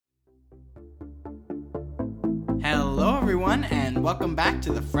Hello, everyone, and welcome back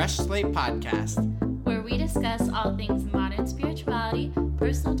to the Fresh Slate Podcast, where we discuss all things modern spirituality,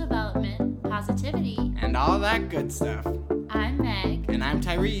 personal development, positivity, and all that good stuff. I'm Meg. And I'm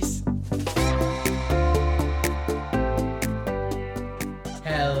Tyrese.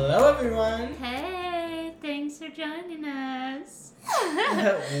 Hello, everyone. Hey, thanks for joining us.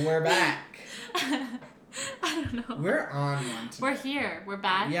 We're back. I don't know. We're on one today. We're here. We're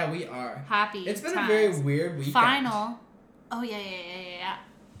back. Yeah, we are. Happy. It's been times. a very weird weekend. Final. Oh, yeah.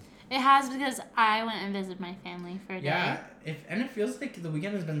 It has because I went and visited my family for a day. Yeah, and it feels like the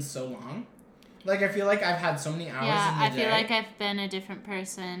weekend has been so long. Like, I feel like I've had so many hours in the day. Yeah, I feel like I've been a different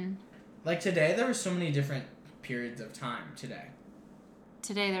person. Like, today, there were so many different periods of time today.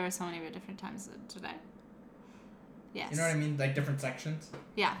 Today, there were so many different times today. Yes. You know what I mean? Like, different sections?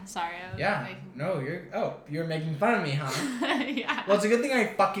 Yeah, sorry. No, you're making fun of me, huh? Yeah. Well, it's a good thing I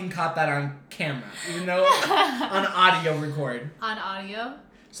fucking caught that on camera, even though on audio record. On audio?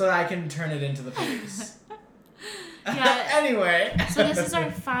 So that I can turn it into the police. Yeah. Anyway. So this is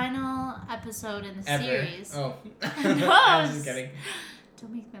our final episode in the series. Oh. No, I'm just kidding.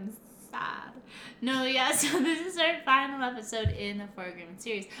 Don't make them sad. No, yeah, so this is our final episode in the Four Agreement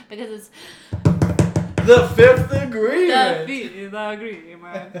series because it's the fifth agreement. The fifth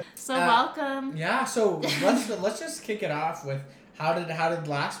agreement. So welcome. Yeah, so let's just kick it off with how did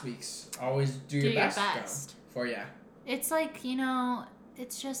last week's always do your best go for you? It's like,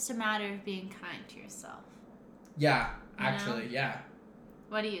 it's just a matter of being kind to yourself. Yeah, actually, yeah.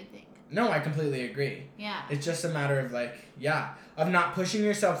 What do you think? No, I completely agree. Yeah. It's just a matter of of not pushing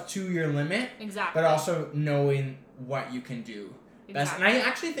yourself to your limit. Exactly. But also knowing what you can do best. Exactly. And I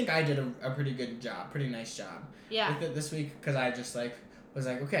actually think I did a pretty good job, pretty nice job. Yeah. With it this week because I just was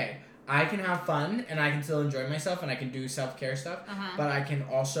like, okay, I can have fun and I can still enjoy myself and I can do self-care stuff, but I can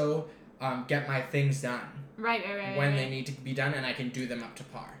also get my things done. Right. When they need to be done and I can do them up to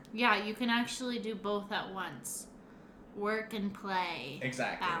par. Yeah, you can actually do both at once. Work and play.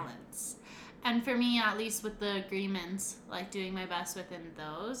 Exactly. Balance. And for me, at least with the agreements, like doing my best within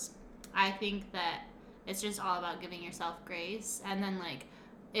those, I think that it's just all about giving yourself grace. And then,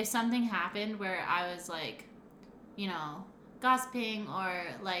 if something happened where I was, gossiping or,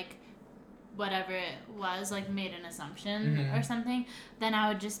 whatever it was, made an assumption or something, then I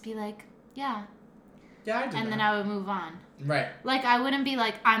would just be like, yeah. Yeah, I did And that. then I would move on. Right. I wouldn't be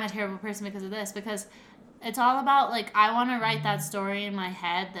like, I'm a terrible person because of this, because it's all about, I want to write that story in my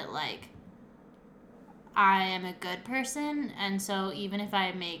head that, I am a good person, and so even if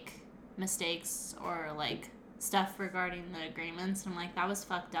I make mistakes or, stuff regarding the agreements, I'm like, that was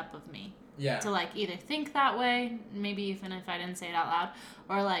fucked up of me. Yeah. To, either think that way, maybe even if I didn't say it out loud,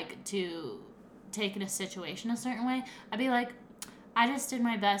 or, to take in a situation a certain way, I'd be like, I just did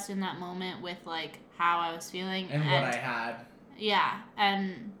my best in that moment with, how I was feeling. And what I had. Yeah,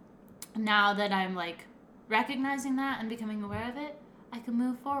 and now that I'm, recognizing that and becoming aware of it, I can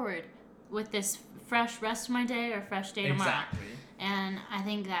move forward with this fresh rest of my day or fresh day tomorrow. Exactly. And I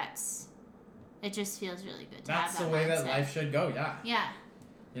think it just feels really good to have that That's the way mindset. that life should go, yeah. Yeah.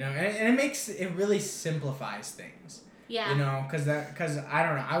 And it really simplifies things. Yeah. Because I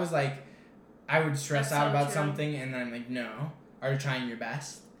don't know, I was I would stress That's out so about true. something and then I'm like, no. Are you trying your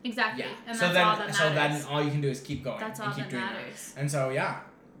best? Exactly. Yeah. And So that's all that matters. So then all you can do is keep going. That's and all keep that doing matters. That. And so, yeah.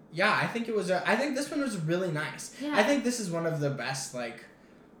 Yeah, I think I think this one was really nice. Yeah. I think this is one of the best,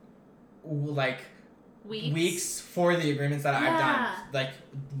 weeks for the agreements that I've done,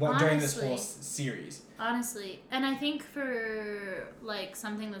 during this whole series. Honestly. And I think for,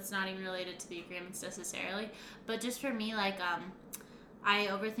 something that's not even related to the agreements necessarily, but just for me, I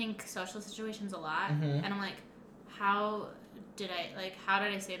overthink social situations a lot, and I'm like, how did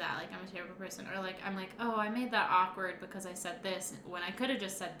I say that? I'm a terrible person. Or, I'm like, oh, I made that awkward because I said this when I could have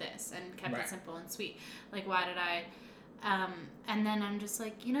just said this and kept it simple and sweet. Why did I? And then I'm just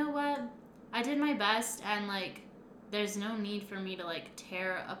like, you know what? I did my best, and, there's no need for me to,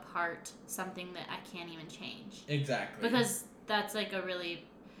 tear apart something that I can't even change. Exactly. Because that's,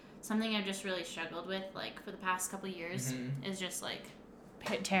 something I've just really struggled with, for the past couple years, is just,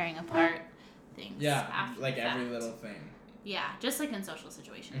 tearing apart things. Yeah, after every little thing. Yeah, just in social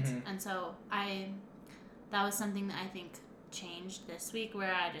situations. And so that was something that I think changed this week,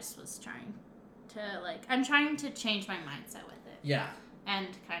 where I just was trying to, I'm trying to change my mindset with it. Yeah. And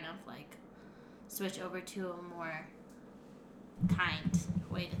kind of, switch over to a more kind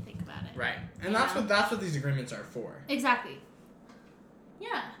way to think about it. Right. And that's what these agreements are for. Exactly.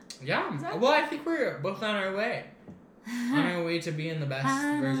 Yeah. Yeah. Exactly. Well, I think we're both on our way. On our way to being the best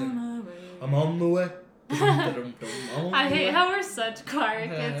version. I'm on the way. I hate how we're such choir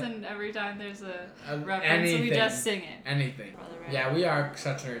kids, and every time there's a reference, we just sing it. Anything. Yeah, we are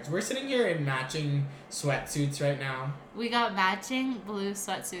such nerds. We're sitting here in matching sweatsuits right now. We got matching blue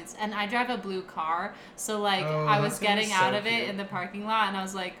sweatsuits, and I drive a blue car, so like I was getting out of it in the parking lot, and I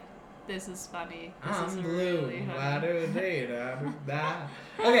was like, "This is funny. This is blue. Really funny."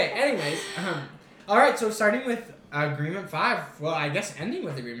 Okay. Anyways, all right. So starting with Agreement 5. Well, I guess ending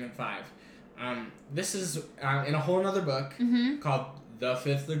with Agreement 5. This is in a whole other book called The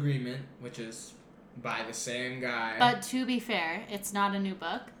Fifth Agreement, which is by the same guy. But to be fair, it's not a new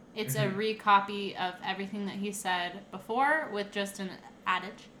book. It's a recopy of everything that he said before with just an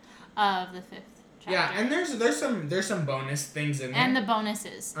adage of the fifth chapter. Yeah, and there's some bonus things in there. And the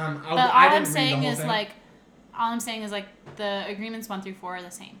bonuses. But all I'm saying is the agreements 1 through 4 are the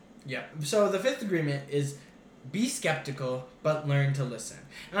same. Yeah. So the fifth agreement is be skeptical but learn to listen.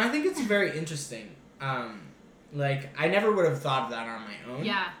 And I think it's very interesting. Like I never would have thought of that on my own.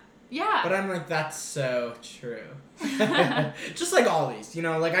 Yeah. Yeah. But I'm like, that's so true. Just like all these,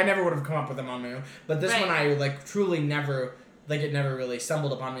 like I never would have come up with them on my own. But this one I like truly never, like it never really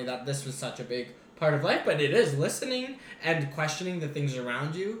stumbled upon me that this was such a big part of life. But it is listening and questioning the things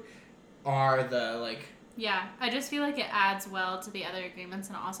around you are the like. Yeah, I just feel like it adds well to the other agreements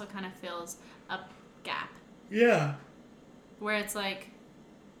and also kind of fills a gap. Yeah. Where it's like,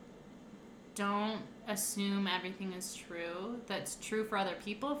 don't assume everything is true that's true for other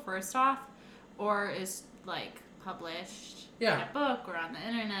people first off, or is like published in a book or on the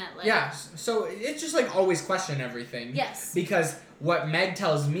internet. Like, yeah, so it's just like always question everything. Yes. Because what Meg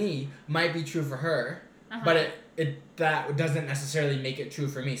tells me might be true for her, but that doesn't necessarily make it true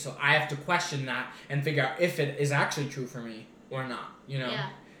for me. So I have to question that and figure out if it is actually true for me or not. Yeah.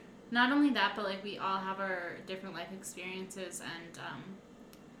 Not only that, but like we all have our different life experiences and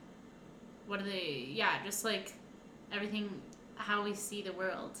what are they? Yeah, just like everything, how we see the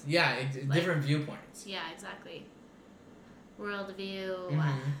world. Yeah, different viewpoints. Yeah, exactly. Worldview.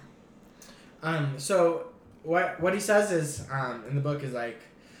 So what he says is in the book is like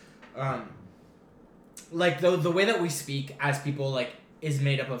the way that we speak as people like is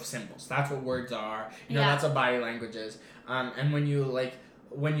made up of symbols. That's what words are. That's what body language is. And when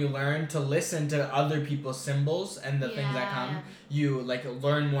you learn to listen to other people's symbols and the things that come, you like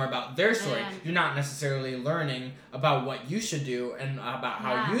learn more about their story. You're not necessarily learning about what you should do and about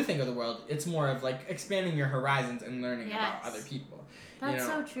how you think of the world. It's more of like expanding your horizons and learning about other people. That's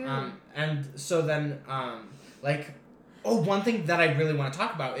so true. And so then one thing that I really want to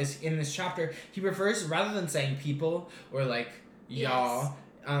talk about is in this chapter, he refers, rather than saying people or like y'all,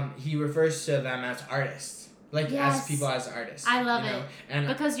 he refers to them as artists. As people, as artists. I love it. And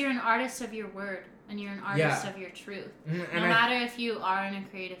because you're an artist of your word and you're an artist of your truth. No matter if you are in a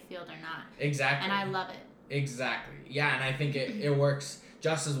creative field or not. Exactly. And I love it. Exactly. Yeah, and I think it works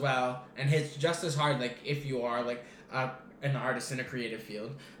just as well and hits just as hard like if you are like an artist in a creative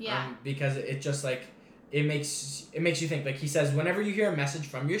field. Yeah. Because it just like it makes you think. Like he says, whenever you hear a message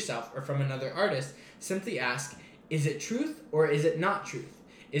from yourself or from another artist, simply ask, is it truth or is it not truth?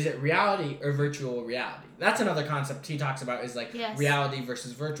 Is it reality or virtual reality? That's another concept he talks about is like reality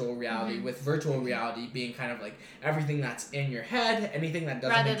versus virtual reality, with virtual reality being kind of like everything that's in your head, anything that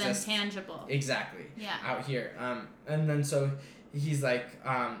doesn't exist. Rather than tangible. Exactly. Yeah. Out here. And then so he's like,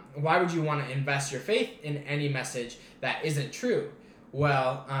 why would you want to invest your faith in any message that isn't true?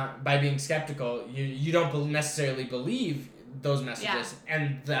 Well, by being skeptical, you don't necessarily believe those messages,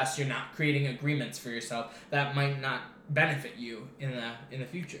 and thus you're not creating agreements for yourself that might not benefit you in the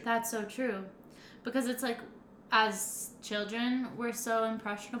future. That's so true, because it's like as children we're so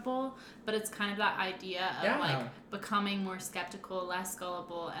impressionable, but it's kind of that idea of like becoming more skeptical, less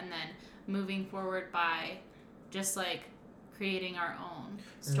gullible, and then moving forward by just like creating our own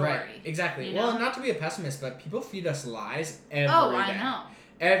story. Right, exactly. Well, not to be a pessimist, but people feed us lies every day. I know.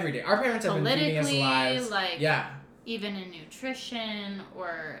 Every day. Our parents have been feeding us lies. Like, even in nutrition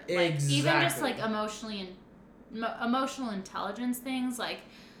or like exactly. even just like emotional intelligence things, like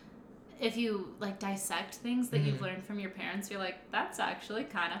if you like dissect things that you've learned from your parents, you're like, that's actually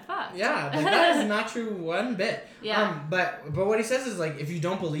kind of fucked. Yeah, like, that is not true one bit. Yeah. But what he says is like, if you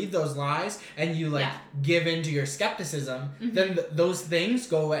don't believe those lies and you like give in to your skepticism, then those things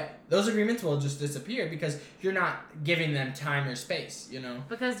go away. Those agreements will just disappear because you're not giving them time or space,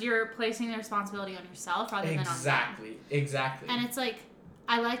 Because you're placing the responsibility on yourself rather than on them. Exactly. And it's like,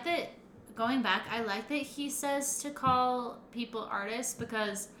 I like that, going back, I like that he says to call people artists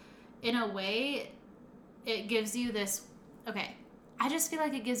because in a way, it gives you this, I just feel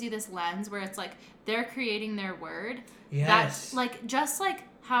like it gives you this lens where it's like, they're creating their word. Yes. That's like, just like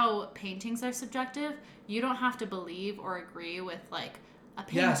how paintings are subjective, you don't have to believe or agree with, like, a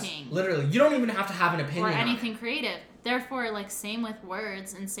painting. Yes, literally. You don't even have to have an opinion or anything creative. Therefore, like, same with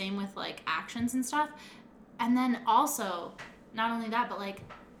words and same with, like, actions and stuff. And then also, not only that, but, like,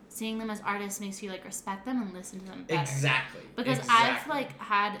 seeing them as artists makes you, like, respect them and listen to them better. Exactly. Because I've, like,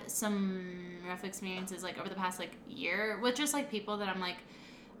 had some rough experiences, like, over the past, like, year with just, like, people that I'm, like,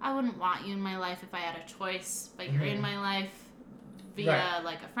 I wouldn't want you in my life if I had a choice, but you're in my life via,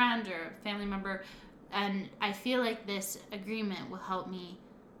 like, a friend or a family member. And I feel like this agreement will help me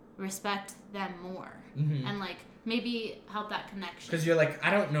respect them more. And, like, maybe help that connection. Because you're like, I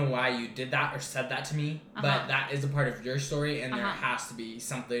don't know why you did that or said that to me, but that is a part of your story, and there has to be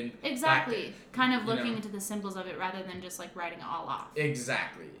something. Exactly. Kind of looking into the symbols of it rather than just, like, writing it all off.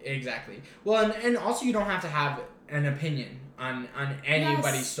 Exactly. Well, and also you don't have to have an opinion on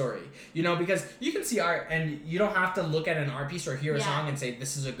anybody's story, you know, because you can see art and you don't have to look at an art piece or hear a song and say,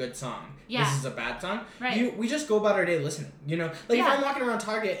 this is a good song, this is a bad song. We just go about our day listening, you know, like if I'm walking around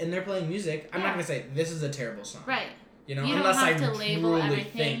Target and they're playing music, I'm not going to say, this is a terrible song. You know, unless I truly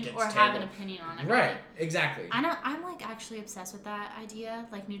think it's or terrible. Have an opinion on it. Right, exactly. I'm like actually obsessed with that idea,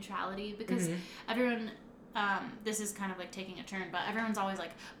 like neutrality, because everyone, this is kind of like taking a turn, but everyone's always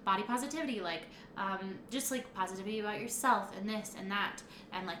like body positivity, like just like positivity about yourself and this and that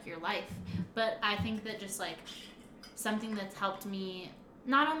and like your life. But I think that just like something that's helped me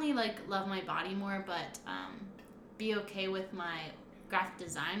not only like love my body more, but be okay with my graphic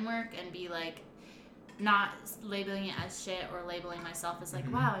design work and be like not labeling it as shit or labeling myself as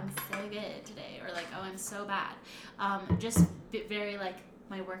like, wow, I'm so good today, or like, oh, I'm so bad. Just very like,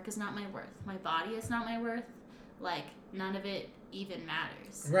 my work is not my worth. My body is not my worth. Like, none of it even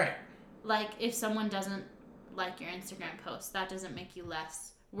matters. Right. Like, if someone doesn't like your Instagram post, that doesn't make you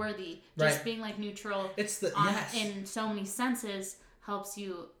less worthy. Just being like neutral in so many senses helps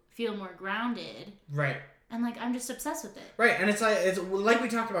you feel more grounded. Right. And, like, I'm just obsessed with it. Right, and it's like we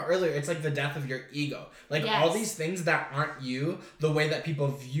talked about earlier, it's like the death of your ego. Like, all these things that aren't you, the way that people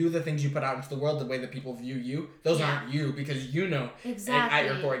view the things you put out into the world, the way that people view you, those aren't you, because you know at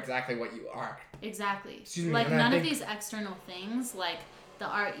your core exactly what you are. Exactly. Excuse me, like, none of these external things, like the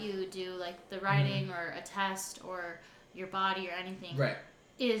art you do, like the writing or a test or your body or anything,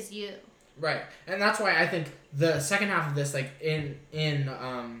 is you. Right, and that's why I think the second half of this, like, in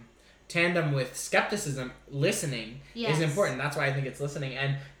tandem with skepticism, listening is important. That's why I think it's listening.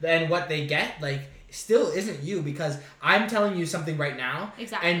 And then what they get, like, still isn't you, because I'm telling you something right now.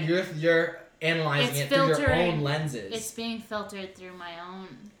 Exactly. And you're analyzing it through your own lenses. It's being filtered through my own.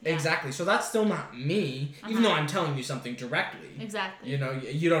 Exactly. So that's still not me, even though I'm telling you something directly. Exactly. You know,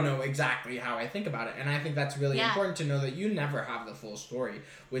 you don't know exactly how I think about it. And I think that's really important to know that you never have the full story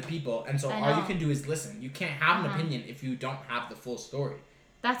with people. And so all you can do is listen. You can't have an opinion if you don't have the full story.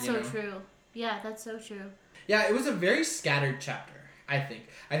 That's so true. Yeah, that's so true. Yeah, it was a very scattered chapter, I think.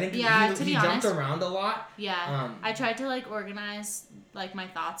 he jumped around a lot. Yeah. I tried to, like, organize, like, my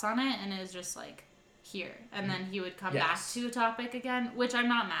thoughts on it, and it was just, like, here. And then he would come back to a topic again, which I'm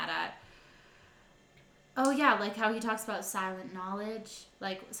not mad at. Oh, yeah, like how he talks about silent knowledge,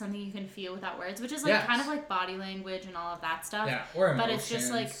 like something you can feel without words, which is, like, kind of like body language and all of that stuff. Yeah, or emotions. But it's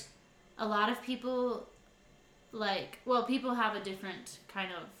just, like, a lot of people, like, well, people have a different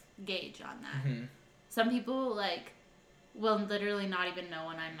kind of gauge on that. Some people, like, will literally not even know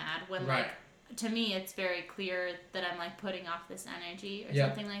when I'm mad, when like, to me it's very clear that I'm like putting off this energy or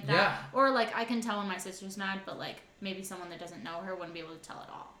something like that. Or like I can tell when my sister's mad, but like maybe someone that doesn't know her wouldn't be able to tell at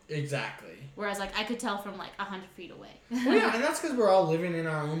all. Exactly. Whereas like I could tell from like 100 feet away. Well, yeah, and that's because we're all living in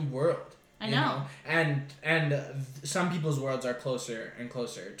our own world. I know. And some people's worlds are closer and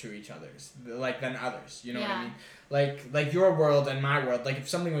closer to each other's, like, than others. You know what I mean? Like your world and my world. Like, if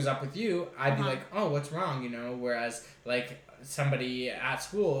something was up with you, I'd be like, oh, what's wrong? You know. Whereas like somebody at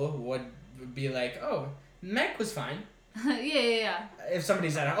school would be like, oh, Meg was fine. Yeah. If somebody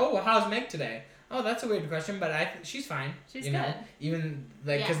said, oh, well, how's Meg today? Oh, that's a weird question, but she's fine. She's good. Know? Even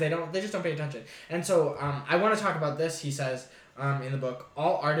like because they just don't pay attention. And so I want to talk about this. He says. In the book,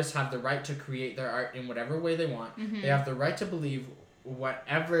 all artists have the right to create their art in whatever way they want. They have the right to believe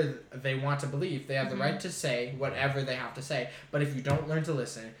whatever they want to believe. They have the right to say whatever they have to say. But if you don't learn to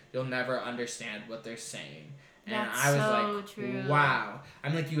listen, you'll never understand what they're saying. And I was like, true. Wow.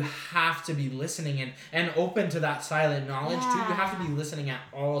 I'm like, you have to be listening and open to that silent knowledge too. You have to be listening at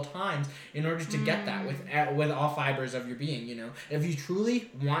all times in order to get that with all fibers of your being, you know. If you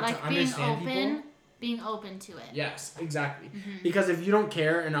truly want to understand people. Being open to it. Yes, exactly. Because if you don't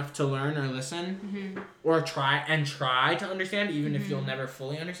care enough to learn or listen or try to understand, even if you'll never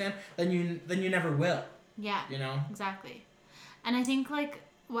fully understand, then you never will. Yeah. You know? Exactly. And I think like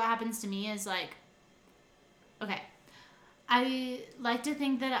what happens to me is like, okay, I like to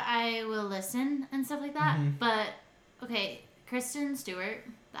think that I will listen and stuff like that, but okay, Kristen Stewart,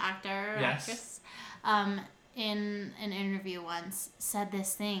 the actor or actress, in an interview once said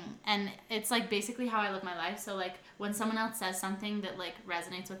this thing, and it's like basically how I live my life. So like when someone else says something that like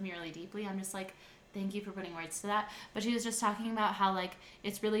resonates with me really deeply, I'm just like, thank you for putting words to that. But she was just talking about how like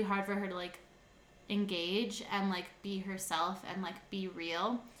it's really hard for her to like engage and like be herself and like be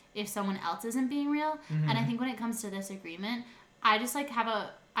real if someone else isn't being real. And I think when it comes to this agreement, I just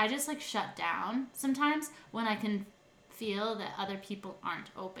like shut down sometimes when I can feel that other people aren't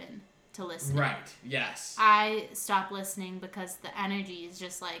open to listening. Right. Yes. I stop listening because the energy is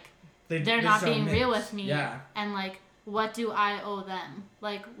just like they're not being real with me. Yeah. And like, what do I owe them?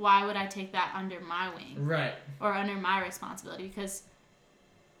 Like, why would I take that under my wing? Right. Or under my responsibility? Because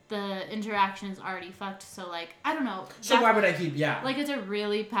the interaction is already fucked. So like, I don't know. So why would I keep? Yeah. Like, it's a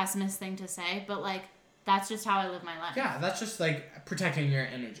really pessimist thing to say, but like, that's just how I live my life. Yeah, that's just like protecting your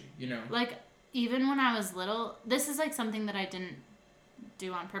energy, you know. Like, even when I was little, this is like something that I didn't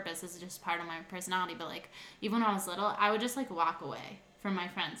do on purpose. This is just part of my personality. But like, even when I was little, I would just like walk away from my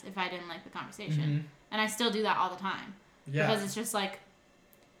friends if I didn't like the conversation. And I still do that all the time. Yeah. Because it's just like,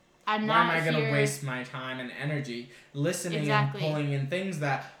 I'm not Why am I going to waste my time and energy listening and pulling in things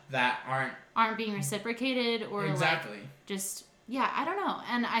that aren't being reciprocated or like just, yeah, I don't know.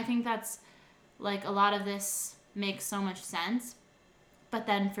 And I think that's like a lot of this makes so much sense. But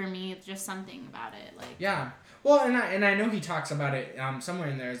then for me, it's just something about it. Like, yeah. Well, and I know he talks about it somewhere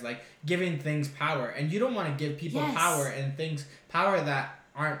in there is like giving things power. And you don't want to give people power and things power that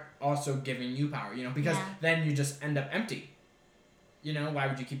aren't also giving you power, you know, because then you just end up empty. You know, why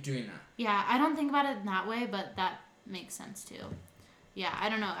would you keep doing that? Yeah, I don't think about it in that way, but that makes sense too. Yeah, I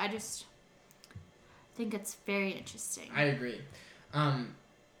don't know. I just think it's very interesting. I agree.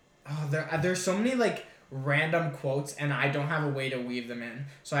 There's so many like random quotes, and I don't have a way to weave them in,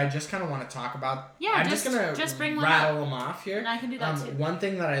 so I just kind of want to talk about. Yeah, I'm just gonna bring rattle them off here. And I can do that too. One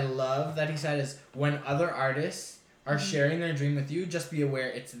thing that I love that he said is when other artists are sharing their dream with you, just be aware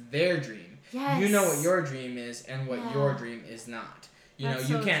it's their dream. Yes. You know what your dream is and what your dream is not. You know,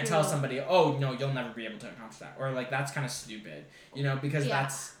 you can't tell somebody, oh, no, you'll never be able to accomplish that. Or, like, that's kind of stupid. You know, because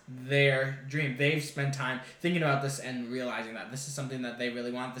that's their dream. They've spent time thinking about this and realizing that this is something that they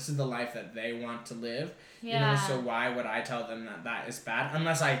really want. This is the life that they want to live. Yeah. You know, so why would I tell them that that is bad?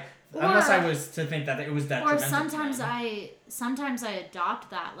 Unless I was to think that it was detrimental. Or sometimes I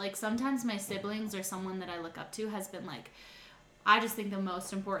adopt that. Like, sometimes my siblings or someone that I look up to has been like, I just think the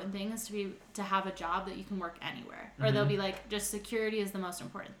most important thing is to have a job that you can work anywhere. Or they'll be like, just security is the most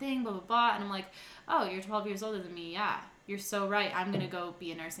important thing, blah, blah, blah. And I'm like, oh, you're 12 years older than me. Yeah, you're so right. I'm going to go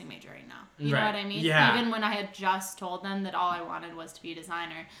be a nursing major right now. You know what I mean? Yeah. Even when I had just told them that all I wanted was to be a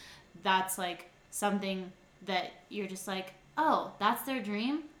designer, that's like something that you're just like, oh, that's their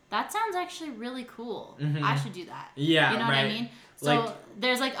dream? That sounds actually really cool. I should do that. Yeah, you know what I mean? So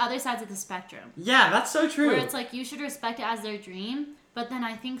there's like other sides of the spectrum. Yeah, that's so true. Where it's like you should respect it as their dream, but then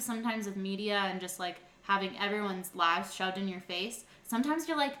I think sometimes with media and just like having everyone's lives shoved in your face, sometimes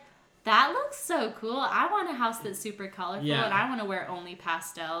you're like, that looks so cool. I want a house that's super colorful and I want to wear only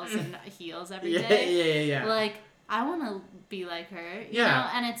pastels and heels every day. Yeah. Like, I want to be like her, you know?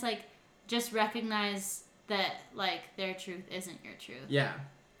 And it's like, just recognize that like their truth isn't your truth. Yeah.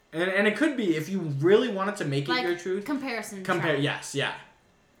 And it could be if you really wanted to make it your truth. Yes, yeah.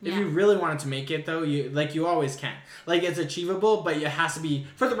 If you really wanted to make it though, you always can. Like it's achievable, but it has to be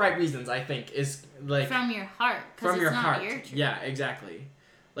for the right reasons. I think is like from your heart. From your heart. Your truth. Yeah, exactly.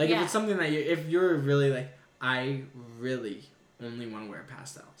 Like if it's something that if you're really like, I really only want to wear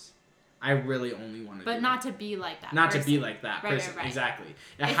pastels. I really only want to. But not to be like that. Not to be like that person. Right. Exactly.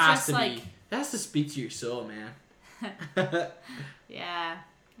 It has to be. It has to speak to your soul, man. Yeah.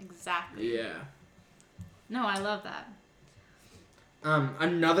 Exactly. Yeah. No, I love that.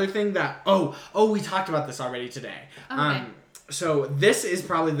 Another thing that we talked about this already today. Okay. So this is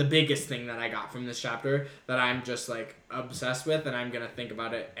probably the biggest thing that I got from this chapter that I'm just like obsessed with, and I'm gonna think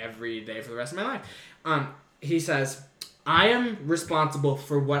about it every day for the rest of my life. He says, "I am responsible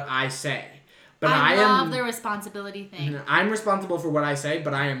for what I say." But I love the responsibility thing. I'm responsible for what I say,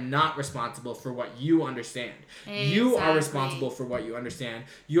 but I am not responsible for what you understand. Exactly. You are responsible for what you understand.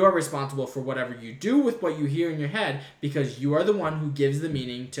 You are responsible for whatever you do with what you hear in your head because you are the one who gives the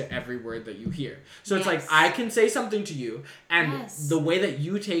meaning to every word that you hear. So it's like I can say something to you, and the way that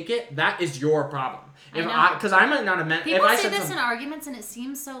you take it, that is your problem. Because I might not have meant... People say this in arguments, and it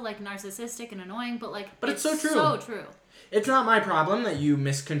seems so like narcissistic and annoying, but it's so true. So true. It's not my problem that you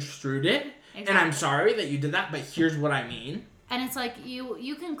misconstrued it. Exactly. And I'm sorry that you did that, but here's what I mean. And it's like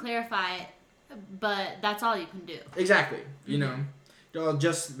you can clarify it, but that's all you can do. Exactly. You know, you'll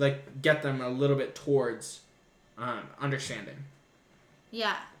just like get them a little bit towards understanding.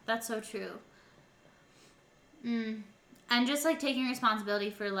 Yeah, that's so true. And just like taking responsibility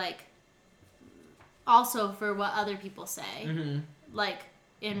for like also for what other people say, like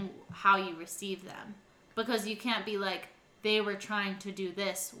in how you receive them, because you can't be like they were trying to do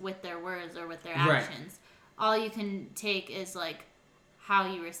this with their words or with their actions. All you can take is like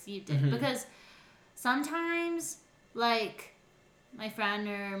how you received it, because sometimes like my friend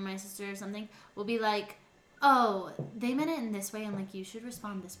or my sister or something will be like, oh, they meant it in this way and like you should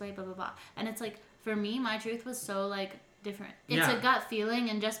respond this way, blah blah blah. And it's like, for me, my truth was so like different. It's a gut feeling,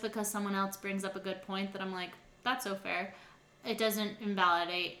 and just because someone else brings up a good point that I'm like, that's so fair, it doesn't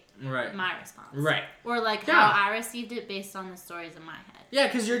invalidate my response. Right. Or like how I received it based on the stories in my head. Yeah,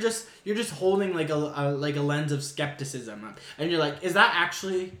 because you're just holding like a lens of skepticism up, and you're like, is that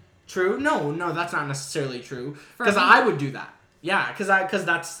actually true? No, that's not necessarily true. Because I would do that. Yeah, because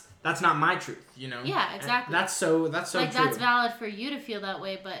that's not my truth, you know. Yeah, exactly. And that's so like, true. That's valid for you to feel that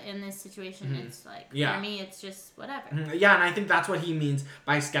way, but in this situation, it's like for me, it's just whatever. Yeah, and I think that's what he means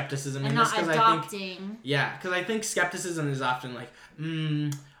by skepticism. And not adopting. Because I think skepticism is often like,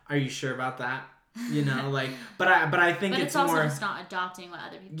 are you sure about that? You know, like, but I think it's also more, just not adopting what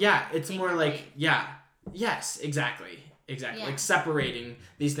other people. Yeah, it's more like yes, exactly, like separating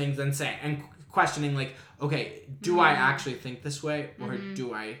these things and saying and questioning like, okay, do I actually think this way or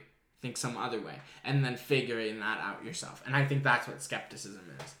do I think some other way, and then figuring that out yourself. And I think that's what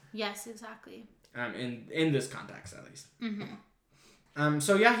skepticism is. Yes, exactly. In this context, at least.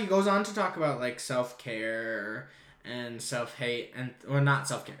 So yeah, he goes on to talk about like self-care and self-hate not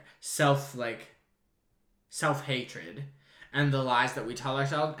self-care, self-hatred and the lies that we tell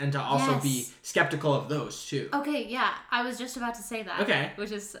ourselves, and to also be skeptical of those too. Okay, yeah, I was just about to say that. Okay.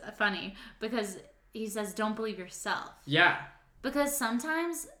 Which is funny because he says don't believe yourself. Yeah. Because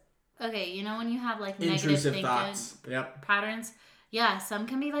sometimes, okay, you know when you have like intrusive negative thoughts, patterns? Yeah, some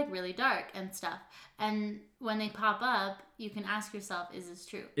can be like really dark and stuff. And when they pop up, you can ask yourself, is this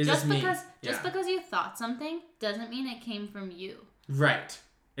true? Just because you thought something doesn't mean it came from you. Right.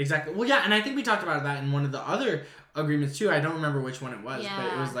 Exactly. Well, yeah, and I think we talked about that in one of the other agreements too. I don't remember which one it was,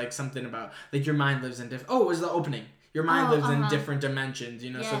 but it was like something about like your mind lives in different. Oh, it was the opening. Your mind lives in different dimensions, you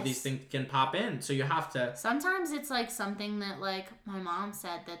know, so these things can pop in. So you have to. Sometimes it's like something that like my mom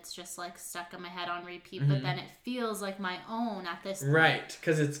said that's just like stuck in my head on repeat, but then it feels like my own at this point. Right,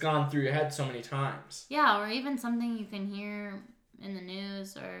 because it's gone through your head so many times. Yeah, or even something you can hear in the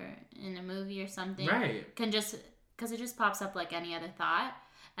news or in a movie or something. Right. Because it just pops up like any other thought.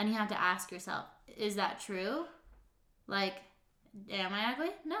 And you have to ask yourself, is that true? Like, am I ugly?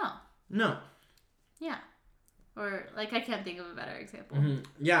 No. Yeah. Or, like, I can't think of a better example.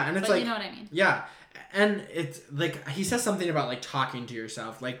 Yeah, and it's but like... you know what I mean. Yeah. And it's, like, he says something about, like, talking to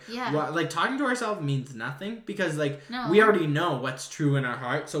yourself. Like, like talking to ourselves means nothing because, like, we already know what's true in our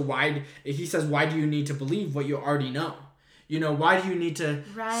heart. So he says, why do you need to believe what you already know? You know, why do you need to,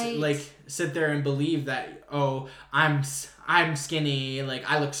 like, sit there and believe that, oh, I'm skinny, like,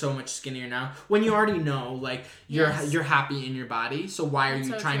 I look so much skinnier now, when you already know, like, you're happy in your body, so why are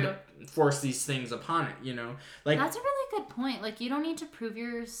you trying to force these things upon it, you know? Like, that's a really good point. Like, you don't need to prove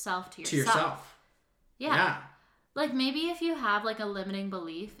yourself to yourself. Yeah. Like, maybe if you have, like, a limiting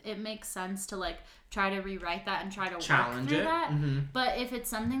belief, it makes sense to, like, try to rewrite that and try to work through that. But if it's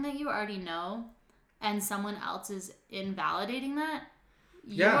something that you already know, and someone else is invalidating that,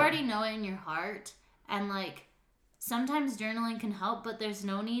 you already know it in your heart. And, like, sometimes journaling can help, but there's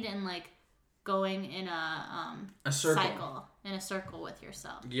no need in, like, going in a circle, in a circle with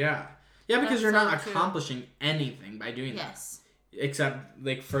yourself. Yeah. Yeah, because you're not accomplishing anything by doing that. Except,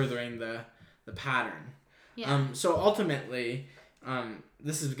 like, furthering the pattern. Yeah. So, ultimately,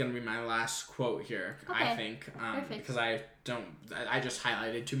 this is going to be my last quote here, I think. Because I just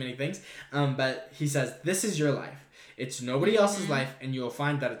highlighted too many things. But he says, this is your life. It's nobody else's life, and you'll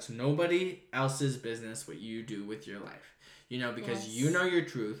find that it's nobody else's business what you do with your life. You know, because you know your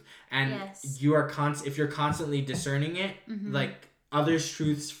truth, and you are if you're constantly discerning it, like others'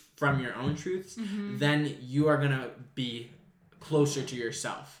 truths from your own truths, then you are gonna be closer to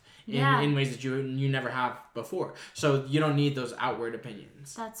yourself in ways that you never have before. So you don't need those outward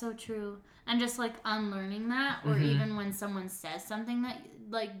opinions. That's so true. And just like unlearning that, or even when someone says something that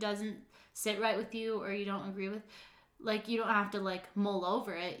like doesn't sit right with you or you don't agree with, like, you don't have to, like, mull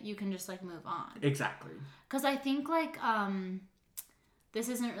over it. You can just, like, move on. Exactly. Because I think, like, this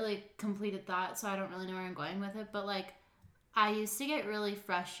isn't really completed thought, so I don't really know where I'm going with it. But, like, I used to get really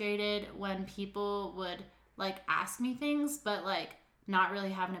frustrated when people would, like ask me things, but like not really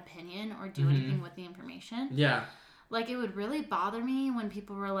have an opinion or do anything with the information. Yeah. Like, it would really bother me when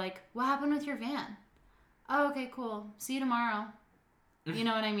people were like, what happened with your van? Oh, okay, cool. See you tomorrow. You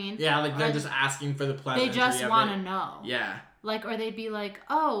know what I mean? Yeah, like they're just asking for the pleasantry. They just want to know. Yeah. Like, or they'd be like,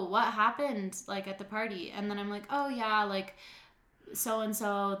 oh, what happened, like, at the party? And then I'm like, oh, yeah, like,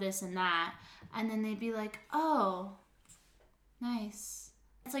 so-and-so, this and that. And then they'd be like, oh, nice.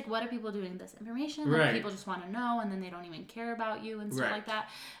 It's like, what are people doing with this information? Like, people just want to know, and then they don't even care about you and stuff like that.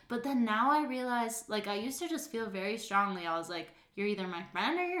 But then now I realize, like, I used to just feel very strongly. I was like, you're either my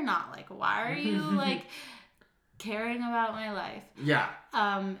friend or you're not. Like, why are you, like, caring about my life? Yeah.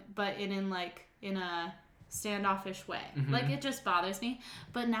 But in a standoffish way. Like, it just bothers me.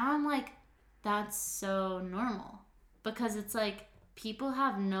 But now I'm like, that's so normal. Because it's like, people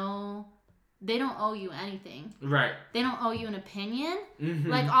have they don't owe you anything. Right. They don't owe you an opinion.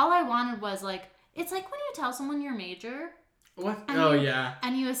 Like, all I wanted was, like, it's like when you tell someone your major. What? Yeah.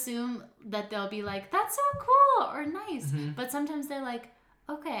 And you assume that they'll be like, that's so cool or nice. But sometimes they're like,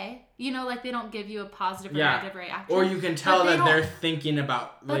 okay. You know, like, they don't give you a positive or negative reaction. Or you can tell that they're thinking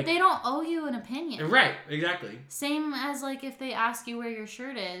about, like... But they don't owe you an opinion. Right. Exactly. Same as, like, if they ask you where your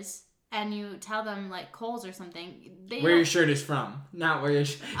shirt is... And you tell them, like, Kohl's or something. Where your shirt is from. Not where your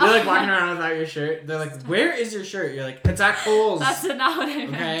shirt... You're, like, walking around without your shirt. They're like, where is your shirt? You're like, it's at Kohl's. That's not what I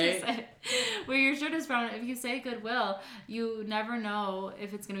meant to say. Where your shirt is from, if you say Goodwill, you never know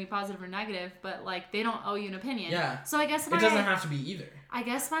if it's going to be positive or negative. But, like, they don't owe you an opinion. Yeah. So I guess it doesn't have to be either. I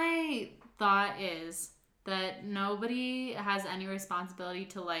guess my thought is that nobody has any responsibility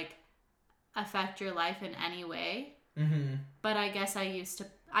to, like, affect your life in any way. But I guess I used to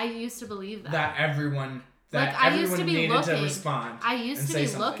believe that. That everyone needed to respond. I used to be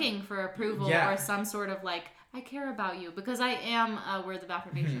looking for approval or some sort of, like, I care about you. Because I am a words of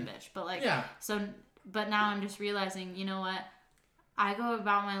affirmation bitch. But, like, but now I'm just realizing, you know what? I go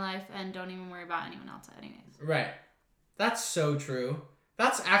about my life and don't even worry about anyone else anyways. Right. That's so true.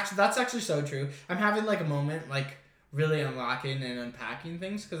 That's actually so true. I'm having, like, a moment, like, really unlocking and unpacking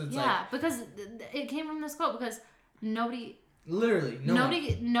things. Because it's because it came from this quote. Because nobody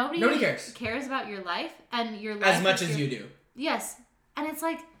cares about your life and your life as much as you do. Yes. And it's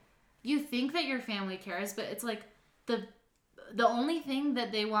like, you think that your family cares, but it's like the only thing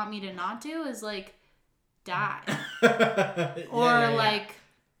that they want me to not do is, like, die.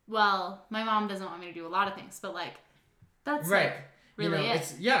 Well, my mom doesn't want me to do a lot of things, but, like, that's like really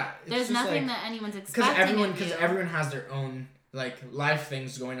it. There's nothing, like, that anyone's expecting because everyone has their own, like, life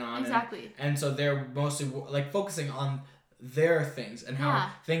things going on. Exactly. And so they're mostly, like, focusing on their things and how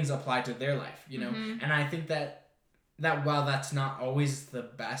things apply to their life, you know? And I think that while that's not always the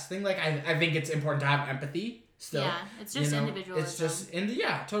best thing, like, I think it's important to have empathy still. Yeah, it's just individualism. It's just,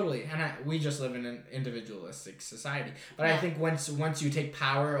 totally. And we just live in an individualistic society. But I think once you take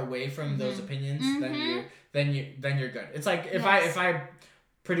power away from those opinions, then you're good. It's like, if I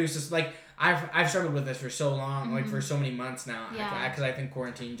produce this, like, I've struggled with this for so long, like, for so many months now, because I think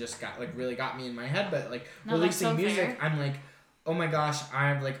quarantine just really got me in my head. But, like, releasing music, I'm like, oh my gosh,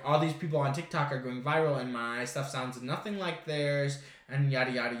 I'm like, all these people on TikTok are going viral, and my stuff sounds nothing like theirs, and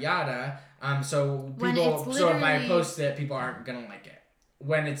yada yada yada. So if I post it, people aren't gonna like it.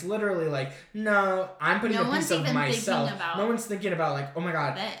 When it's literally like, no, I'm putting a piece of myself. No one's thinking about, like, oh my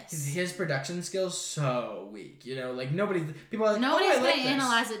god, his production skills so weak. You know, like, people are like, nobody's gonna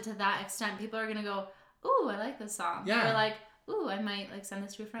analyze it to that extent. People are gonna go, ooh, I like this song. Yeah. Or like, ooh, I might, like, send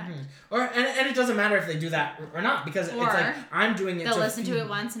this to a friend. And it doesn't matter if they do that or not, because it's like, I'm doing it. They'll listen to it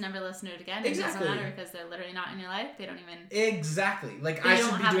once and never listen to it again. Exactly. It doesn't matter because they're literally not in your life. They don't even. Exactly. Like, I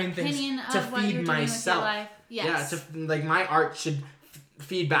should be doing things to feed myself. Yes. Yeah. Like, my art should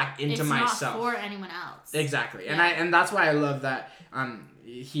feed back into myself. It's not for anyone else. Exactly. Yeah. And that's why I love that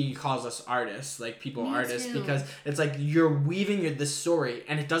he calls us artists, like, people artists, because it's like you're weaving this story,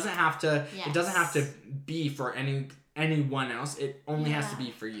 and it doesn't have to be for anyone else. It only has to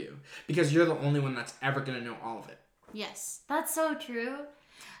be for you, because you're the only one that's ever going to know all of it. Yes, that's so true.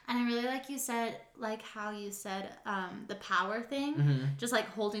 And I really like how you said the power thing, just, like,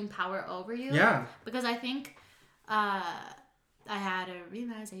 holding power over you. Yeah. Because I think I had a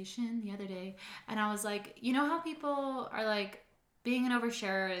realization the other day, and I was like, you know how people are like, being an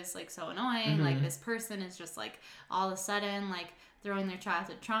oversharer is, like, so annoying. Like, this person is just, like, all of a sudden, like, throwing their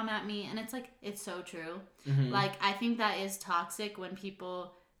childhood trauma at me, and it's like, it's so true. Like, I think that is toxic when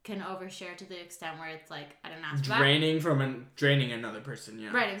people can overshare to the extent where it's like, I don't ask draining another person.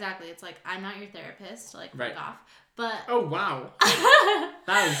 Yeah, right, exactly. It's like, I'm not your therapist, like, fuck off. But oh wow,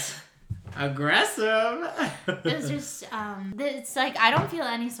 that is Aggressive. It's just, it's like, I don't feel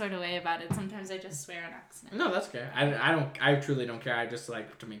any sort of way about it. Sometimes I just swear on accident. No, that's okay. I truly don't care. I just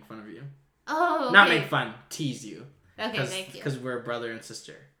like to make fun of you. Oh, okay. Not make fun, tease you. Okay, thank you. Because we're brother and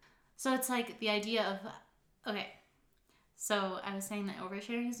sister. So it's like the idea of, okay. So I was saying that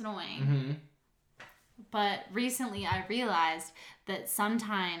oversharing is annoying. Mm-hmm. But recently I realized that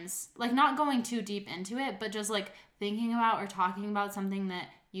sometimes, like, not going too deep into it, but just like thinking about or talking about something that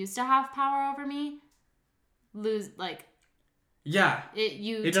used to have power over me, Yeah.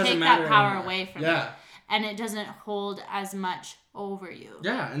 You take that power away from it. And it doesn't hold as much over you.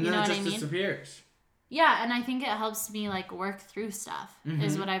 Yeah, and then it just disappears. Yeah, and I think it helps me, like, work through stuff,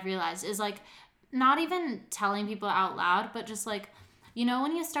 is what I've realized. Is, like, not even telling people out loud, but just, like, you know,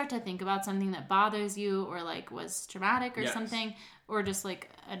 when you start to think about something that bothers you or, like, was traumatic or something, or just, like,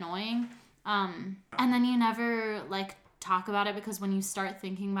 annoying, and then you never, like, talk about it because when you start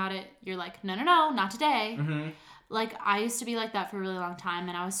thinking about it, you're like, no, not today. Mm-hmm. Like, I used to be like that for a really long time,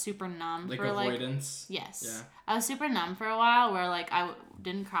 and I was super numb for, avoidance? Yes. Yeah. I was super numb for a while where, like, I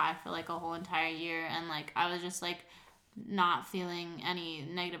didn't cry for, like, a whole entire year, and, like, I was just, like, not feeling any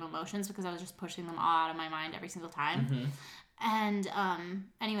negative emotions because I was just pushing them all out of my mind every single time. Mm-hmm. And,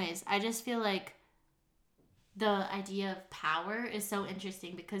 anyways, I just feel like the idea of power is so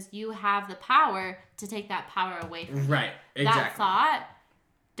interesting because you have the power to take that power away from you. Right, exactly. That thought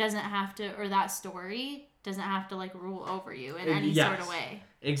doesn't have to, or that story doesn't have to, like, rule over you in any sort of way.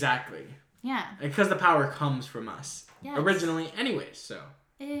 Exactly. Yeah. Because the power comes from us. Yes. Originally anyways, so.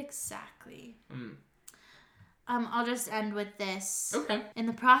 Exactly. I'll just end with this. Okay. In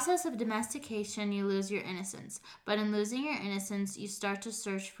the process of domestication, you lose your innocence. But in losing your innocence, you start to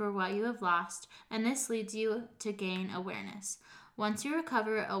search for what you have lost, and this leads you to gain awareness. Once you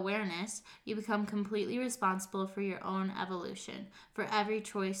recover awareness, you become completely responsible for your own evolution, for every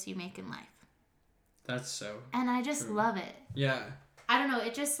choice you make in life. That's so And I just love it. Yeah. I don't know,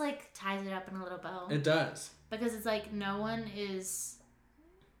 it just, like, ties it up in a little bow. It does. Because it's like no one is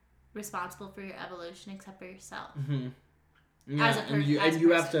responsible for your evolution except for yourself. Mm-hmm. Yeah, as a person,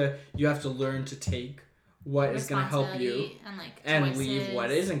 you have to learn to take what is going to help you and leave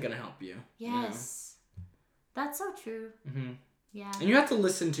what isn't going to help you. Yes. You know? That's so true. Mm-hmm. Yeah. And you have to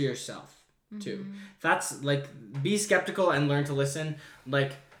listen to yourself too. That's like, be skeptical and learn to listen.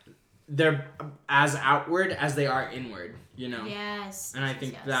 Like, they're as outward as they are inward, you know? Yes. And I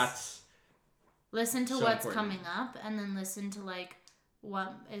think that's listen to what's coming up and then listen to, like,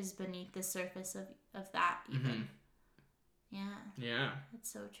 what is beneath the surface of that even. Mm-hmm. Yeah. Yeah.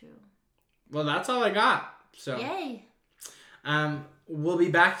 That's so true. Well, that's all I got. So yay. We'll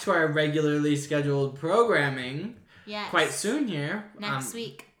be back to our regularly scheduled programming quite soon here. Next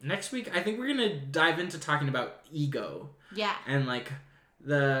week. Next week, I think we're going to dive into talking about ego. Yeah. And, like,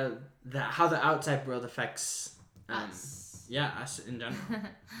 the how the outside world affects us. Yeah, us in general.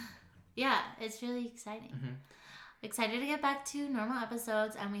 Yeah, it's really exciting. Mm-hmm. Excited to get back to normal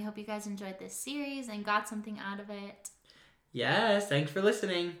episodes, and we hope you guys enjoyed this series and got something out of it. Yes, thanks for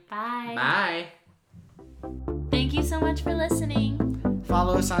listening. Bye. Bye. Thank you so much for listening.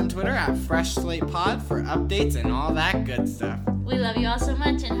 Follow us on Twitter at Fresh Slate Pod for updates and all that good stuff. We love you all so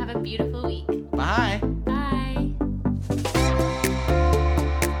much and have a beautiful week. Bye.